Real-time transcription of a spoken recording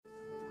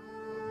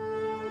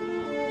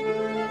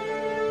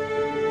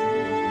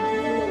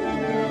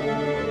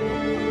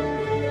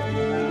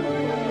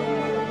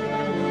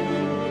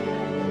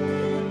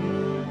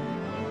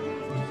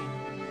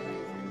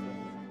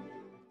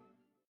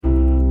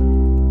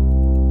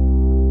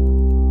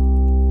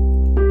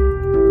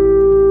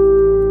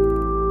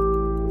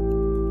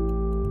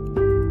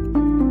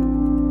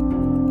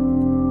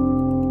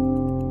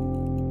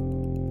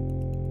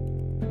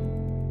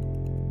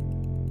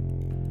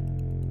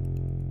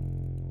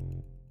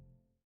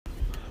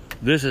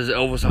This is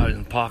Elvis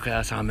Iverson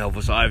Podcast. I'm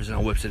Elvis Iverson.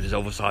 Our website is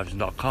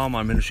elvisiverson.com.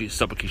 Our ministry is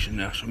Supplication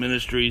National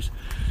Ministries.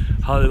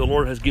 Hallelujah. The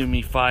Lord has given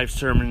me 5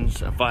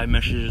 sermons and 5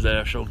 messages that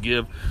I shall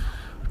give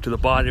to the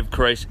body of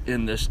Christ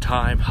in this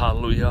time.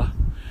 Hallelujah.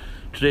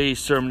 Today's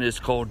sermon is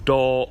called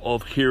Dull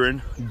of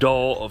Hearing.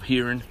 Dull of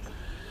Hearing.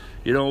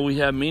 You know, we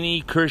have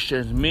many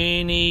Christians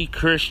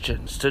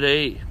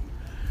today.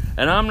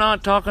 And I'm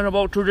not talking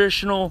about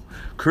traditional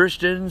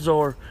Christians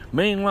or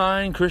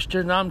mainline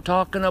Christians. I'm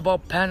talking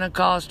about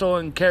Pentecostal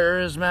and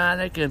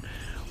charismatic and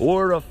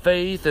Word of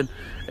Faith and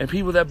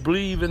people that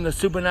believe in the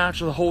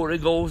supernatural, the Holy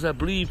Ghost, that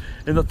believe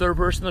in the third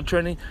person of the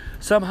Trinity.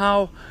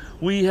 Somehow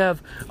we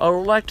have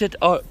elected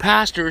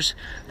pastors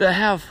that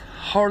have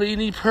hardly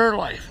any prayer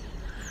life.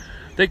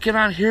 They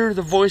cannot hear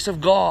the voice of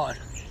God.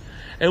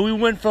 And we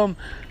went from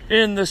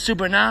in the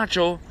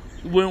supernatural,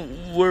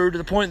 we're to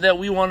the point that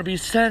we want to be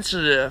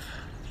sensitive.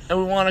 And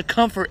we want to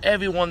comfort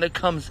everyone that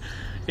comes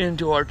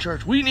into our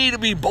church. We need to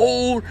be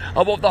bold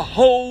about the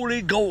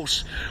Holy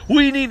Ghost.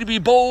 We need to be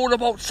bold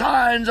about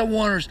signs and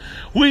wonders.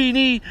 We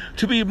need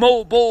to be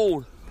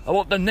bold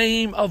about the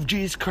name of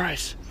Jesus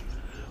Christ.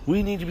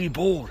 We need to be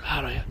bold.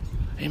 Hallelujah.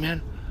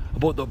 Amen.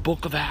 About the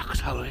book of Acts.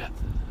 Hallelujah.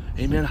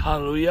 Amen.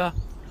 Hallelujah.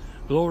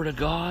 Glory to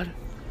God.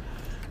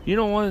 You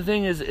know, one of the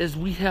things is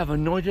we have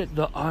anointed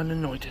the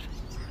unanointed.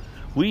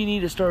 We need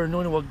to start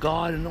anointing what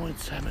God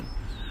anoints. Amen.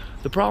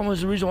 The problem is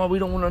the reason why we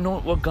don't want to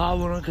know what God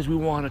wants because we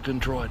want to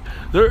control it.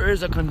 There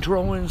is a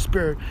controlling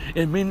spirit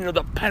in many of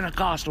the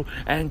Pentecostal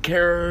and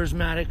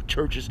charismatic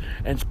churches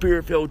and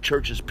spirit-filled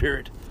churches,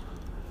 period.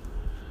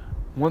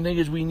 One thing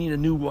is we need a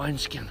new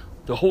wineskin.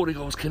 The Holy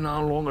Ghost can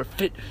no longer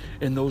fit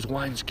in those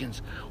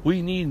wineskins.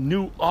 We need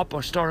new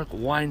apostolic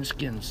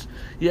wineskins.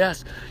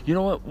 Yes, you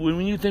know what?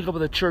 When you think of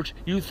the church,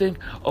 you think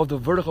of the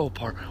vertical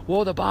part.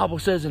 Well, the Bible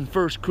says in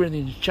 1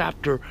 Corinthians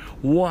chapter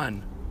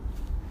 1.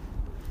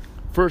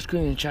 1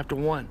 Corinthians chapter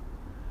 1.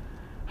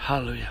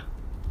 Hallelujah.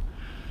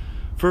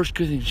 1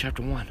 Corinthians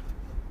chapter 1.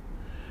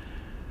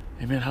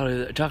 Amen.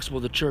 Hallelujah. It talks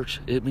about the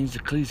church. It means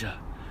ecclesia.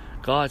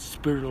 God's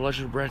spiritual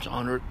electric branch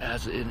on earth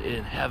as in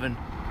heaven.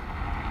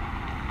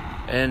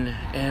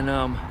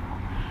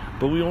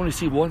 But we only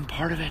see one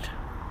part of it.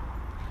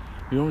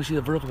 We only see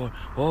the vertical part.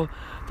 Well,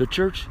 the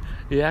church,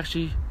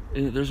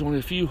 there's only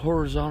a few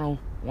horizontal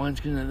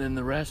wineskins, and then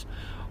the rest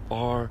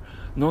are...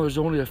 No, there's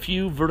only a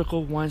few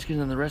vertical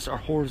wineskins and the rest are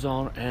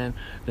horizontal and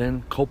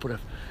then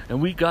cooperative.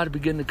 And we got to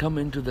begin to come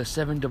into the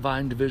 7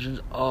 divine divisions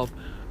of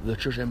the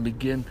church and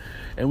begin.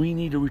 And we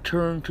need to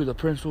return to the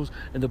principles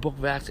in the book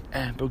of Acts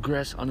and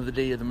progress under the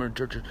day of the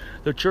mature church.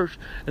 The church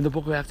in the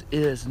book of Acts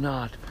is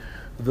not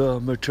the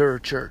mature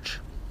church.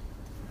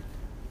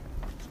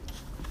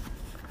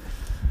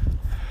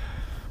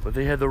 But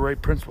they had the right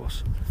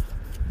principles.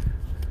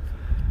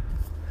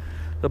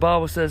 The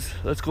Bible says,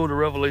 let's go to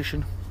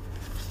Revelation.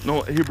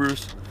 No,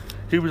 Hebrews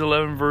chapter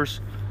 5 verse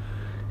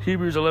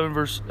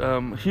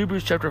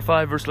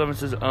 11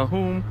 says,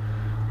 whom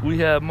we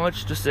have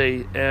much to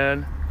say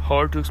and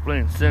hard to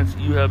explain, since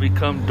you have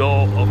become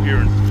dull of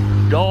hearing.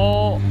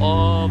 Dull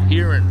of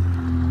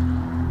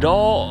hearing.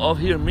 Dull of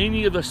hearing.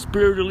 Many of the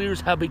spiritual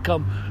leaders have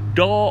become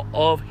dull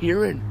of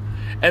hearing.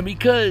 And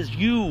because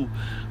you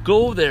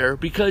go there,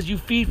 because you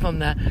feed from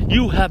that,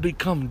 you have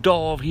become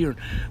dull of hearing.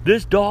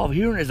 This dull of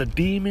hearing is a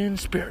demon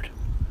spirit.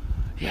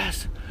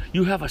 Yes.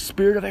 You have a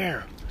spirit of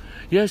error.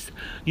 Yes,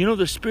 you know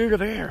the spirit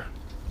of error.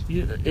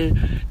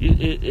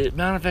 It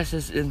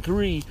manifests in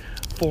 3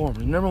 forms.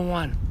 Number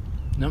one,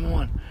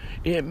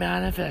 it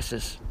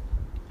manifests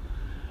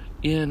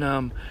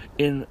in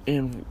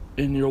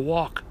your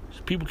walk.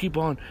 People keep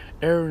on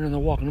erring in the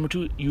walk. Number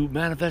 2, you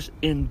manifest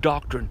in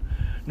doctrine.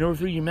 Number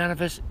 3, you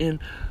manifest in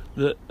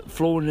the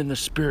flowing in the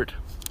spirit.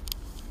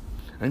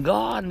 And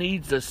God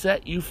needs to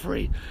set you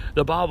free.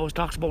 The Bible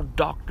talks about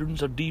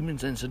doctrines of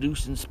demons and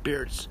seducing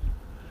spirits.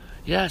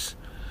 Yes,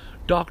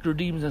 doctor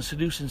demons and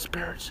seducing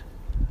spirits.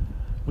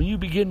 When you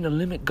begin to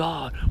limit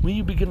God, when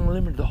you begin to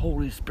limit the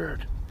Holy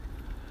Spirit.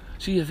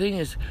 See, the thing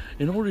is,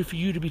 in order for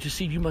you to be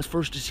deceived, you must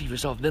first deceive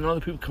yourself. Then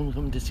other people come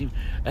and deceive.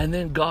 And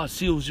then God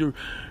seals you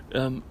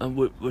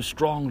with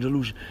strong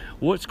delusion.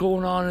 What's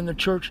going on in the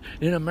church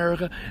in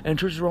America and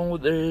churches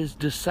around, there is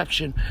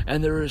deception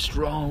and there is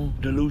strong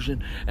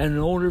delusion. And in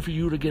order for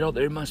you to get out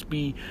there, must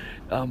be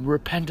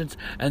repentance,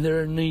 and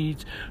there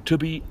needs to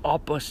be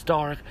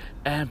apostolic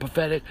and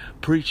prophetic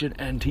preaching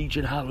and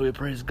teaching. Hallelujah,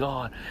 praise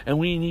God. And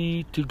we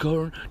need to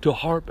go to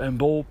harp and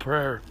bold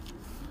prayer.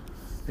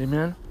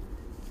 Amen.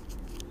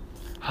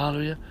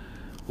 Hallelujah.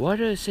 Why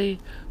do I say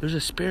there's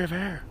a spirit of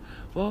error?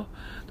 Well,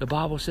 the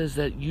Bible says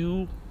that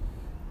the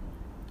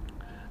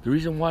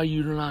reason why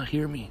you do not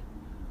hear me,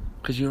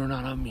 because you are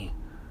not of me.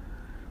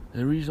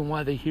 And the reason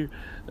why they hear,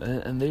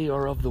 and they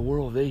are of the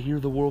world. They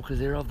hear the world because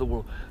they're of the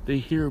world. They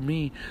hear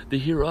me, they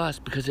hear us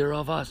because they're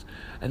of us.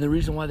 And the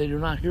reason why they do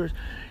not hear us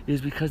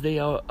is because they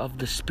are of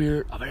the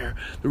spirit of error.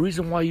 The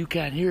reason why you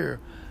can't hear,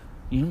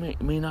 you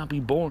may not be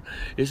born.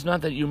 It's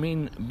not that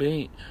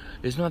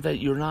it's not that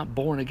you're not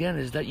born again.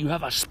 It's that you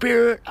have a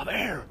spirit of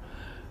error.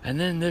 And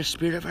then this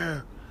spirit of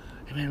error,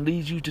 amen,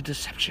 leads you to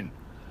deception.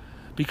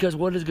 Because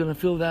what is going to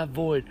fill that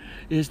void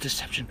is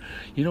deception.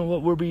 You know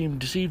what? We're being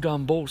deceived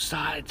on both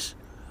sides.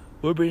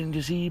 We're being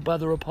deceived by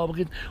the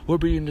Republicans. We're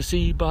being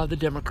deceived by the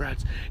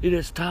Democrats. It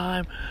is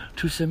time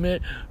to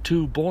submit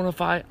to bona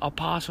fide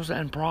apostles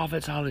and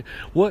prophets. Hallelujah.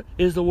 What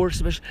is the word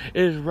submission?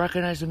 It is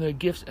recognizing their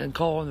gifts and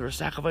calling, their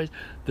sacrifice,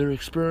 their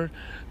experience,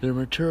 their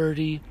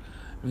maturity,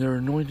 and their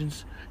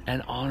anointings,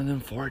 and honor them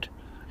for it.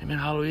 Amen.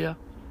 Hallelujah.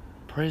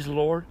 Praise the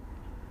Lord.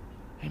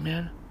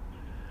 Amen.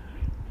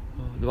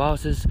 The Bible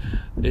says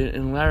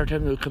in latter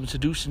time there will come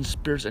seducing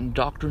spirits and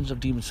doctrines of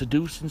demons.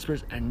 Seducing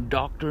spirits and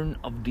doctrine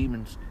of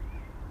demons.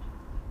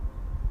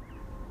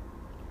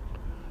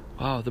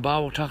 Wow, the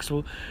Bible talks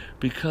about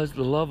because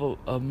the love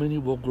of many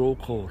will grow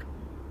cold.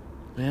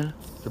 Man,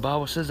 the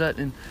Bible says that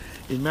in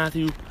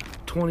Matthew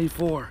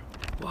 24.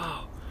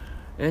 Wow.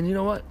 And you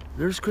know what?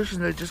 There's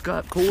Christians that just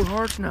got cold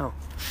hearts now.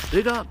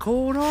 They got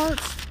cold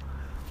hearts.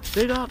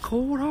 They got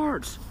cold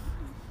hearts.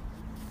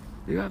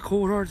 They got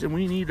cold hearts, and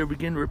we need to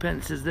begin to repent.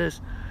 It says this,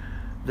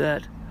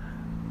 that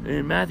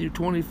in Matthew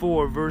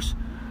 24, verse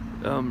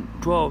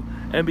 12,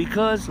 and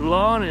because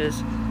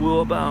lawlessness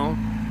will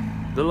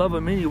abound, the love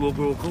of many will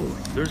grow cold.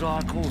 There's a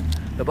lot of cold.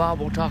 The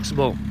Bible talks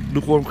about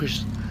lukewarm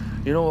Christians.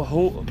 You know, a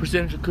whole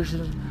percentage of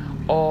Christians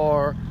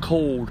are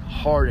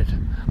cold-hearted.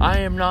 I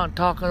am not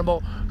talking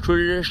about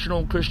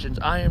traditional Christians.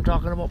 I am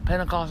talking about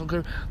Pentecostal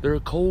Christians. They're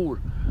cold.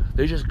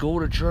 They just go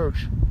to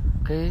church.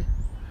 Okay?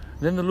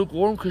 Then the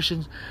lukewarm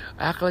Christians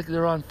act like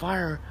they're on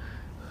fire,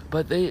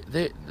 but they're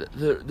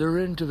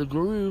into the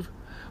groove,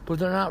 but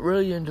they're not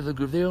really into the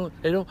groove.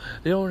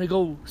 They only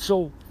go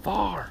so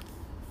far.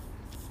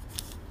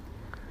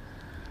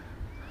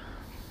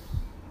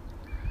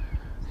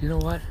 You know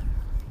what?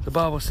 The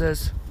Bible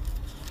says,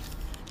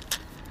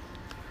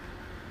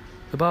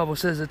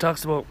 it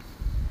talks about,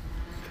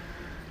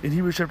 in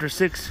Hebrews chapter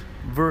 6,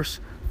 verse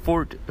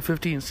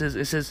 15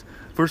 says,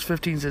 verse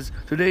 15 says,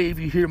 today if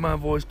you hear my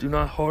voice, do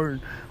not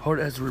harden heart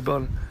as a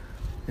rebellion.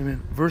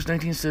 Amen. Verse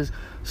 19 says,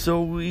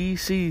 so we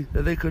see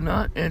that they could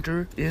not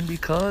enter in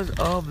because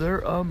of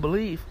their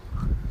unbelief.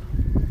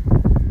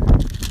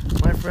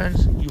 My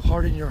friends, you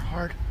harden your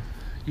heart.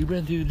 You've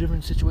been through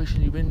different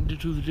situations. You've been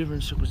through the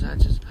different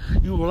circumstances.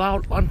 You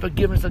allowed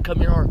unforgiveness to come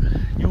in your heart.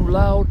 You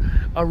allowed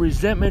a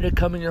resentment to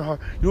come in your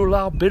heart. You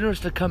allowed bitterness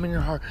to come in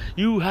your heart.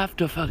 You have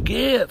to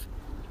forgive.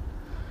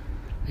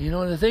 You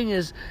know, and the thing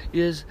is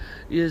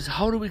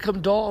how do we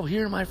come dull?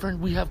 Here, my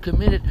friend, we have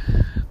committed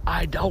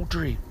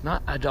idolatry.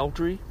 Not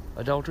adultery,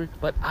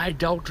 but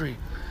idolatry.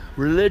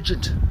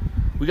 Religion.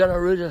 We got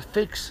our religion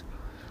fixed.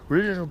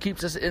 Religion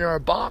keeps us in our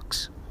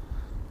box.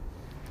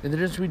 And the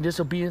difference between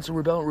disobedience and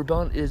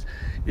rebellion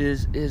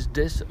is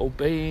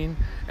disobeying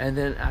and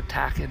then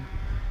attacking.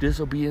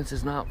 Disobedience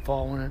is not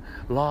following.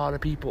 A lot of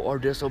people are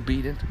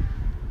disobedient.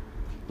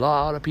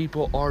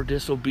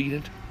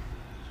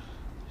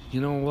 You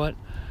know what?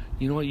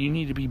 You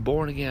need to be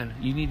born again.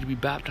 You need to be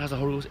baptized in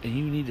the Holy Ghost, and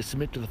you need to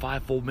submit to the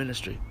fivefold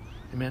ministry.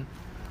 Amen.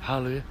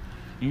 Hallelujah.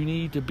 You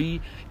need to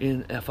be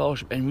in a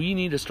fellowship, and we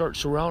need to start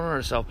surrounding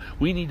ourselves.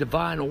 We need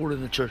divine order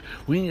in the church.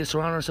 We need to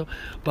surround ourselves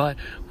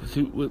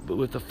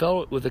with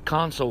the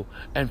council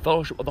and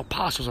fellowship of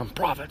apostles and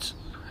prophets.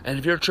 And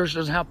if your church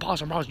doesn't have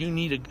apostles and prophets, you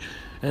need to,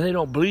 and they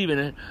don't believe in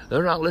it,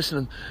 they're not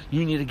listening,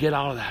 you need to get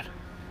out of that,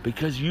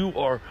 because you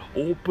are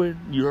open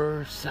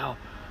yourself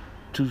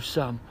to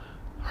some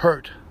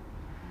hurt.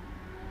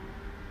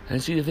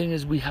 And see, the thing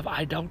is, we have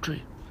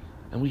idolatry,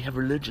 and we have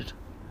religion,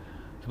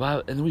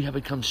 and we have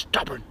become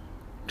stubborn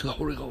to the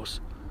Holy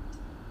Ghost.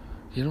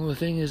 You know, the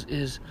thing is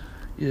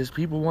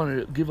people want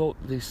to give out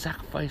the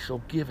sacrificial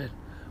giving,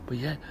 but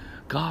yet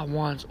God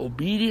wants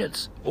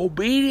obedience. How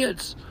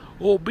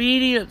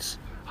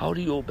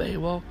do you obey?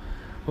 Well,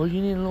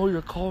 you need to know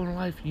your call in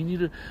life. You need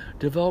to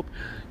develop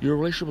your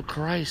relationship with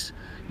Christ.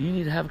 You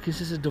need to have a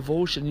consistent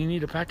devotion. You need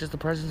to practice the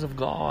presence of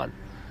God.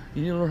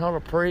 You need to learn how to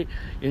pray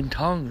in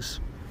tongues.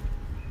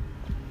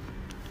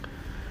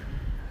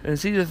 And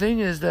see, the thing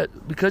is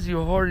that because you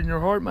have hard in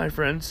your heart, my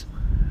friends,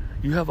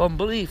 you have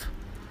unbelief.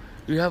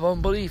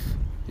 Unbelief,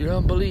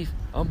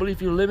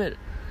 you limit.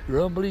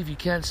 Your unbelief, you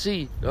can't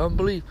see. Your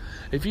unbelief.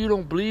 If you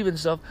don't believe in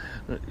stuff,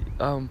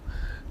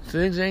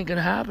 things ain't going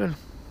to happen.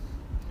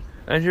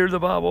 And here the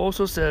Bible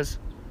also says,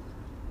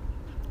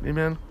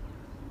 amen,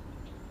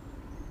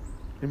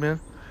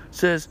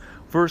 says,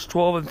 verse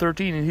 12 and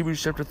 13 in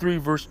Hebrews chapter 3,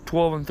 verse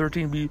 12 and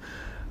 13,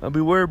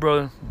 beware,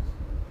 brother,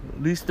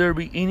 lest there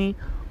be any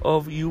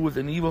of you with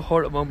an evil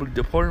heart of unbelief,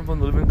 departing from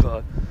the living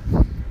God,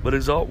 but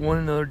exalt one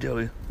another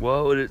daily,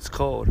 while it is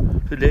called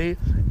today,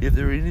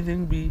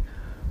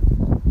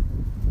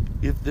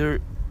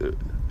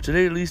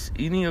 today at least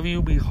any of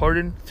you be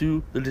hardened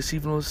through the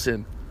deceitfulness of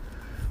sin.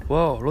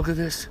 Wow, look at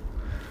this.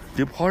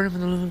 Departing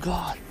from the living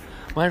God.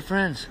 My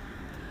friends,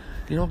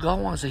 God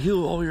wants to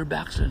heal all your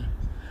backsliding.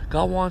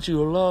 God wants you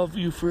to love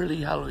you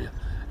freely. Hallelujah.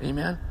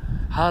 Amen.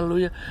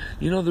 Hallelujah.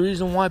 The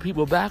reason why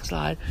people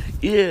backslide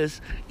is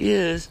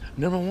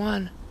number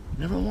one,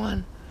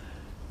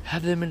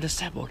 have them been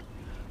discipled.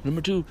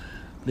 Number two,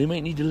 they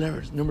might need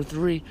deliverance. Number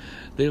three,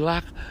 they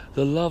lack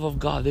the love of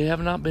God. They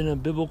have not been in a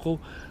biblical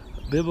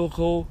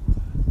biblical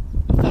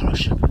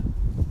fellowship.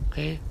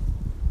 Okay?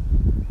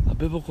 A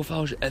biblical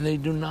fellowship. And they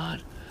do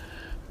not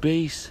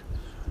base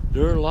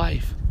their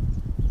life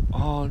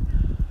on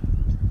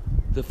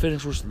the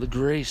finished works of the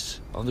grace,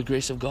 on the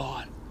grace of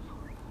God.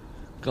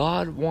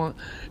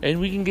 And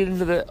we can get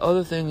into the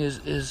other thing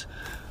is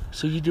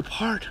so you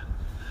depart.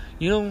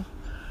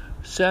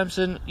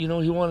 Samson, he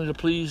wanted to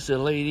please the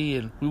lady,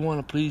 and we want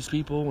to please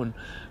people, and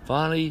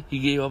finally he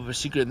gave up a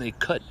secret and they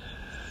cut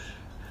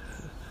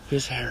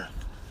his hair.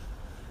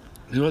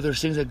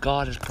 There's things that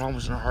God has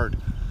promised in our heart.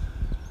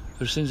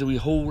 There's things that we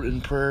hold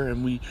in prayer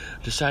and we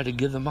decide to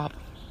give them up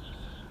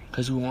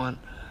because we want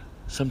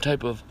some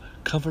type of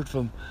comfort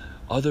from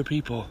other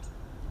people.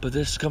 But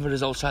this comfort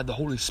is outside the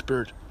Holy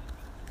Spirit.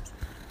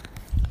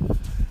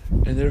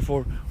 And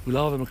therefore, we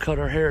allow them to cut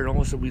our hair, and all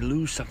of a sudden we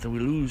lose something. We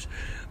lose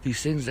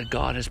these things that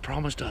God has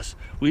promised us.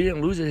 We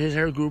didn't lose it. His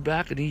hair grew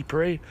back, and he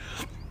prayed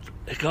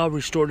that God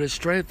restored his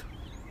strength.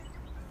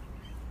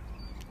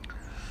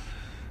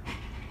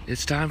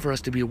 It's time for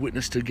us to be a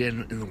witness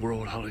again in the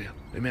world. Hallelujah.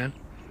 Amen.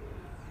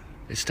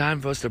 It's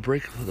time for us to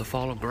break the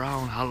fallow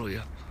ground.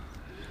 Hallelujah.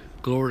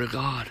 Glory to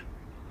God.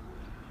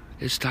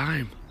 It's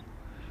time.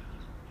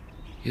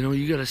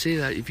 You got to say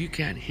that if you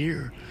can't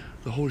hear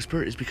the Holy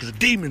Spirit, it's because of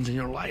demons in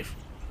your life.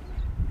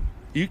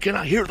 You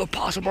cannot hear the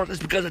Apostle Mark, it's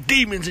because of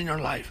demons in your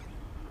life.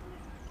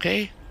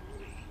 Okay?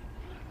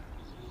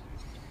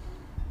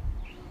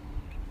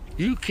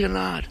 You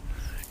cannot.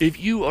 If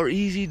you are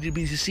easy to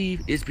be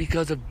deceived, it's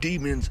because of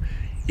demons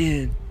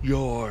in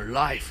your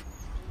life.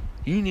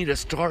 You need to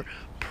start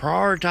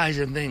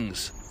prioritizing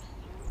things.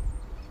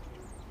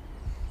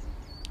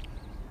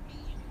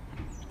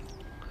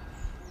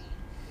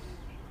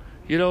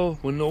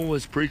 When Noah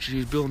was preaching,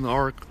 he was building the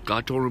ark.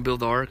 God told him to build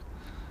the ark.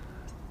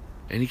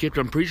 And he kept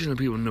on preaching to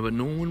people, but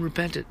no one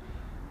repented.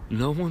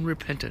 No one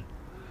repented.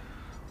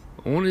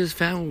 Only his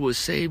family was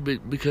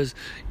saved because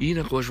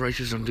Enoch was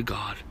righteous unto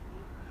God.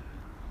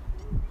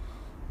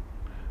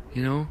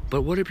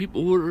 But what if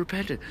people would have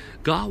repented?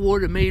 God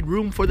would have made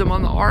room for them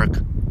on the ark.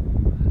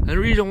 And the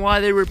reason why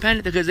they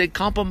repented, because they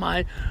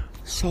compromised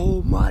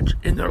so much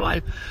in their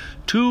life.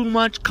 Too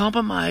much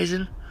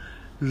compromising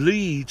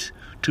leads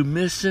to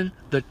missing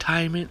the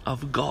timing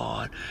of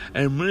God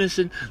and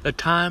missing the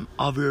time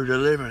of your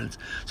deliverance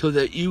so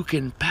that you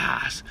can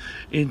pass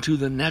into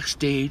the next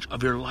stage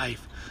of your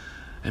life.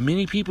 And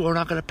many people are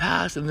not going to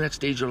pass in the next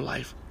stage of their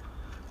life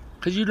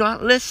because you're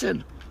not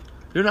listening.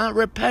 You're not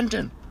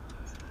repenting.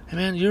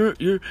 Amen.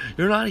 You're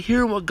not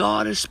hearing what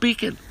God is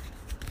speaking.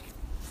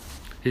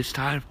 It's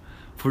time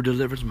for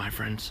deliverance, my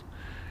friends.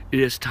 It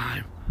is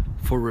time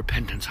for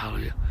repentance.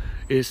 Hallelujah.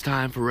 It is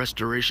time for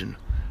restoration.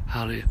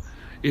 Hallelujah.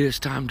 It is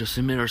time to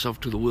submit ourselves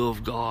to the will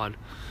of God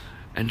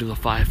and to the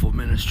fivefold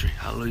ministry.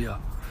 Hallelujah.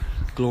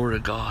 Glory to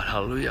God.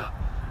 Hallelujah.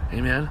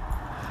 Amen.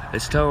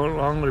 It's no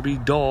longer to be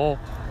dull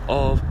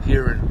of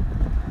hearing.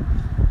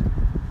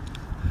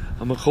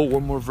 I'm going to quote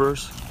one more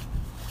verse.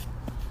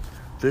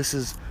 This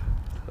is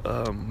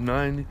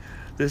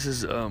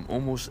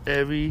almost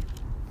every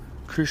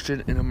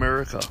Christian in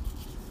America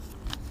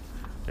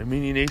and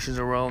many nations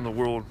around the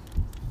world.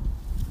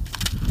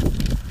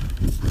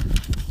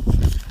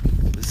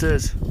 It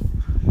says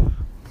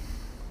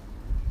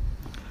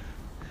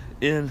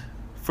in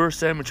 1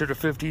 Samuel chapter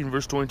 15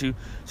 verse 22,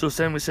 so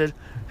Samuel said,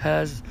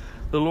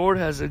 the Lord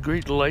has a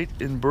great delight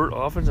in burnt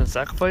offerings and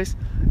sacrifice,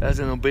 as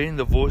in obeying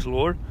the voice of the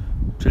Lord.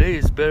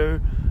 Today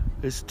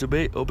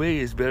obey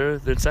is better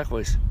than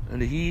sacrifice,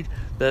 and to heed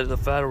that is the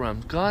fat of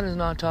rams. God is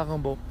not talking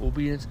about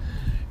obedience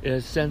in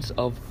a sense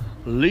of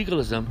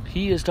legalism.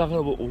 He is talking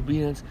about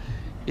obedience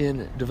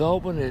in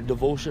developing a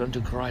devotion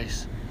unto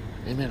Christ.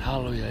 Amen.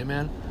 Hallelujah.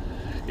 Amen.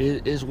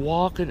 It is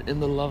walking in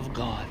the love of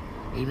God.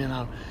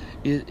 Amen.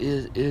 It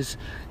is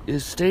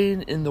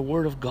staying in the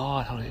Word of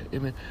God. Hallelujah.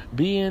 Amen.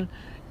 Being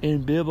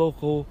in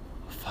biblical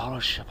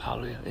fellowship.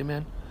 Hallelujah.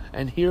 Amen.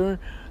 And hearing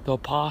the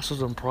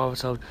apostles and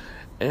prophets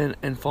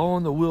and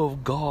following the will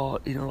of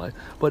God in your life,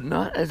 but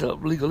not as a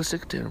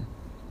legalistic term.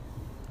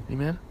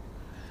 Amen.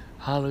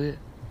 Hallelujah.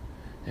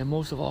 And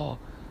most of all,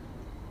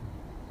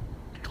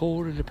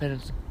 total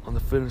dependence on the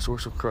finished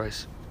works of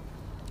Christ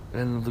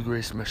and the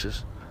grace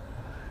message.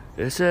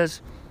 It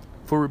says,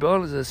 for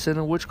rebellion is a sin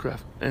of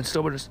witchcraft, and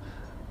stubbornness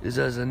is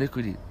as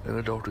iniquity and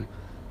adultery.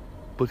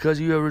 Because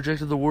you have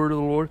rejected the word of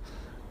the Lord,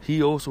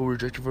 he also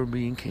rejected from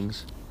being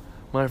kings.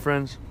 My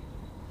friends,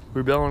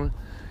 rebellion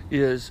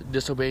is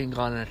disobeying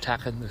God and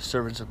attacking the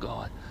servants of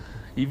God.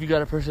 If you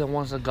got a person that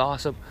wants to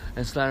gossip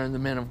and slander the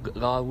men of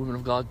God, women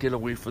of God, get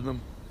away from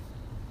them.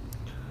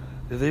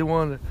 If they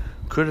want to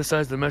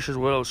criticize the message,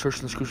 well, I'll search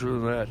the scripture for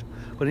that.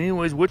 But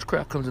anyways,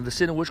 witchcraft comes in. The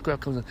sin of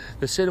witchcraft comes in.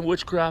 The sin of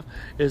witchcraft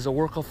is a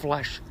work of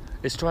flesh.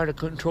 It's trying to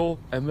control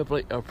and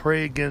manipulate or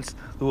pray against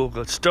the will of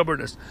God.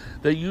 Stubbornness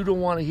that you don't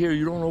want to hear,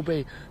 you don't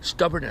obey.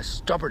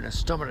 Stubbornness.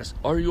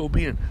 Are you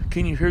obedient?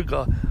 Can you hear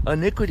God?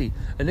 Iniquity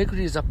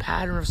is a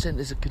pattern of sin.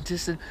 It's a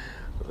consistent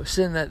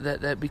sin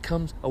that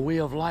becomes a way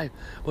of life.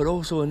 But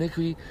also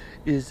iniquity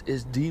is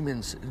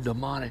demons,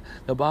 demonic.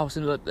 The Bible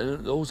says, let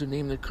those who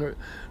name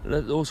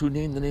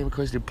the name of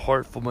Christ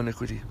depart from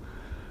iniquity.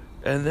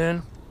 and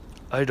then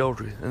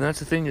idolatry. And that's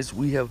the thing, is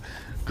we have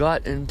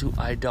got into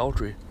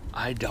idolatry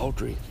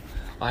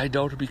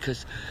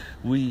because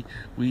we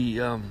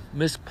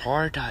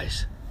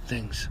misprioritize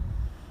things.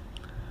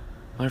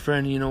 My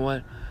friend, you know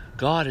what?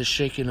 God is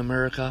shaking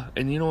America,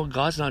 and you know what?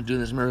 God's not doing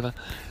this in America.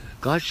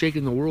 God's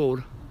shaking the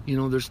world. You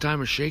know, there's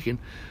time of shaking,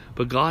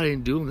 but God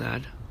ain't doing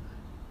that.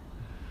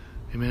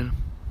 Amen.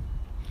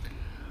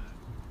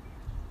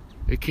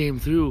 It came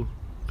through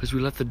because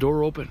we left the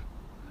door open.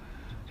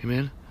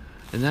 Amen.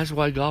 And that's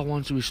why God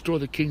wants to restore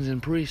the kings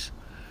and priests.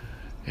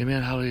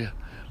 Amen. Hallelujah.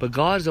 But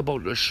God is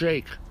about to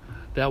shake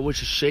that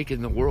which is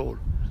shaking the world.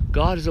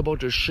 God is about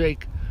to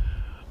shake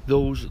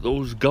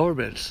those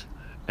governments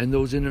and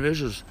those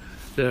individuals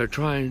that are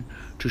trying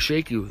to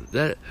shake you.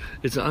 That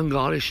it's an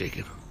ungodly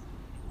shaking.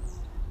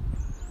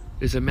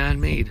 It's a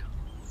man-made.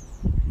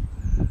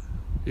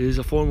 It is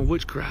a form of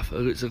witchcraft.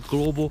 It's a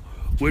global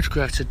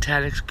witchcraft,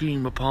 satanic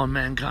scheme upon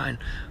mankind.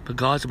 But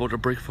God's about to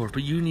break forth.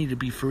 But you need to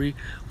be free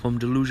from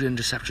delusion and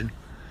deception.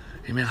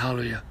 Amen.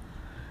 Hallelujah.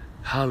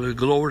 Hallelujah.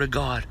 Glory to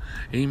God.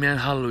 Amen.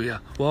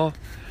 Hallelujah. Well,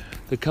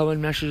 the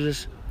coming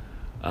messages.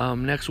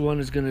 Next one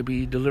is going to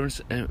be deliverance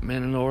and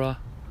Menorah.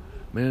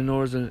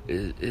 Menorah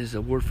is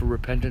a word for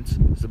repentance.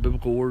 It's a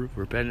biblical word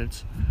for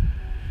repentance.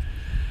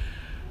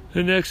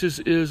 The next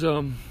is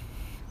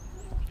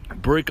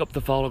break up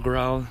the fallow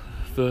ground.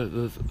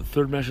 The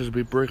third message will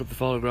be break up the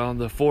fallow ground.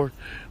 The fourth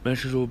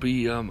message will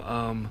be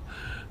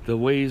the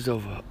ways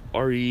of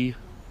RE.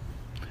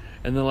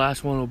 And the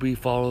last one will be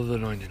follow the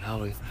anointing.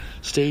 Hallelujah.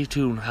 Stay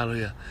tuned.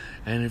 Hallelujah.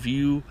 And if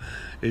you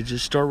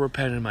just start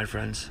repenting, my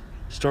friends.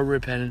 Start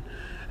repenting.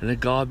 And let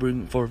God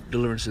bring forth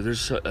deliverance.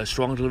 There's a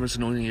strong deliverance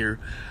anointing here.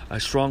 A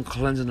strong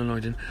cleansing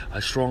anointing.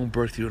 A strong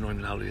breakthrough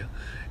anointing. Hallelujah.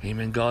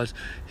 Amen. God's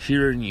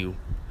hearing you.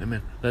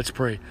 Amen. Let's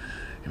pray.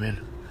 Amen.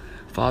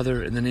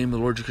 Father, in the name of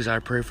the Lord Jesus, I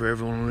pray for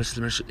everyone who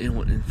listens to the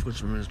influence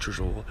from the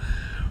church.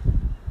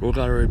 Lord God,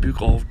 I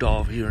rebuke all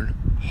of hearing,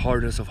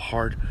 hardness of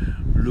heart,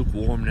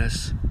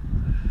 lukewarmness,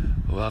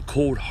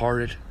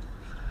 cold-hearted.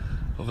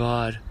 Oh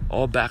God,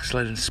 all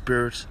backsliding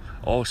spirits,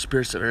 all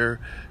spirits of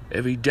error,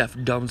 every deaf,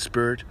 dumb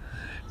spirit,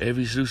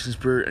 every seducing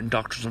spirit and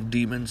doctrines of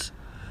demons.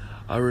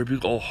 I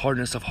rebuke all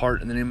hardness of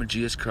heart in the name of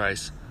Jesus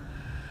Christ.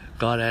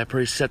 God, I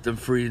pray, set them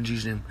free in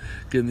Jesus' name.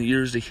 Give them the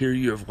ears to hear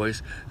your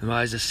voice and the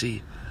eyes to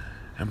see.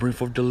 And bring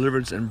forth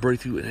deliverance and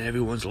breakthrough in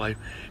everyone's life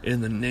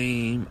in the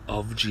name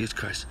of Jesus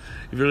Christ.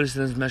 If you're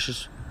listening to this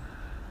message,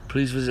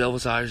 please visit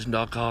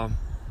ElvisIverson.com.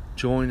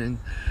 Join and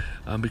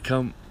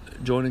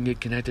get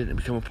connected and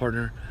become a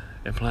partner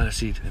and plant a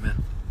seed.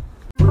 Amen.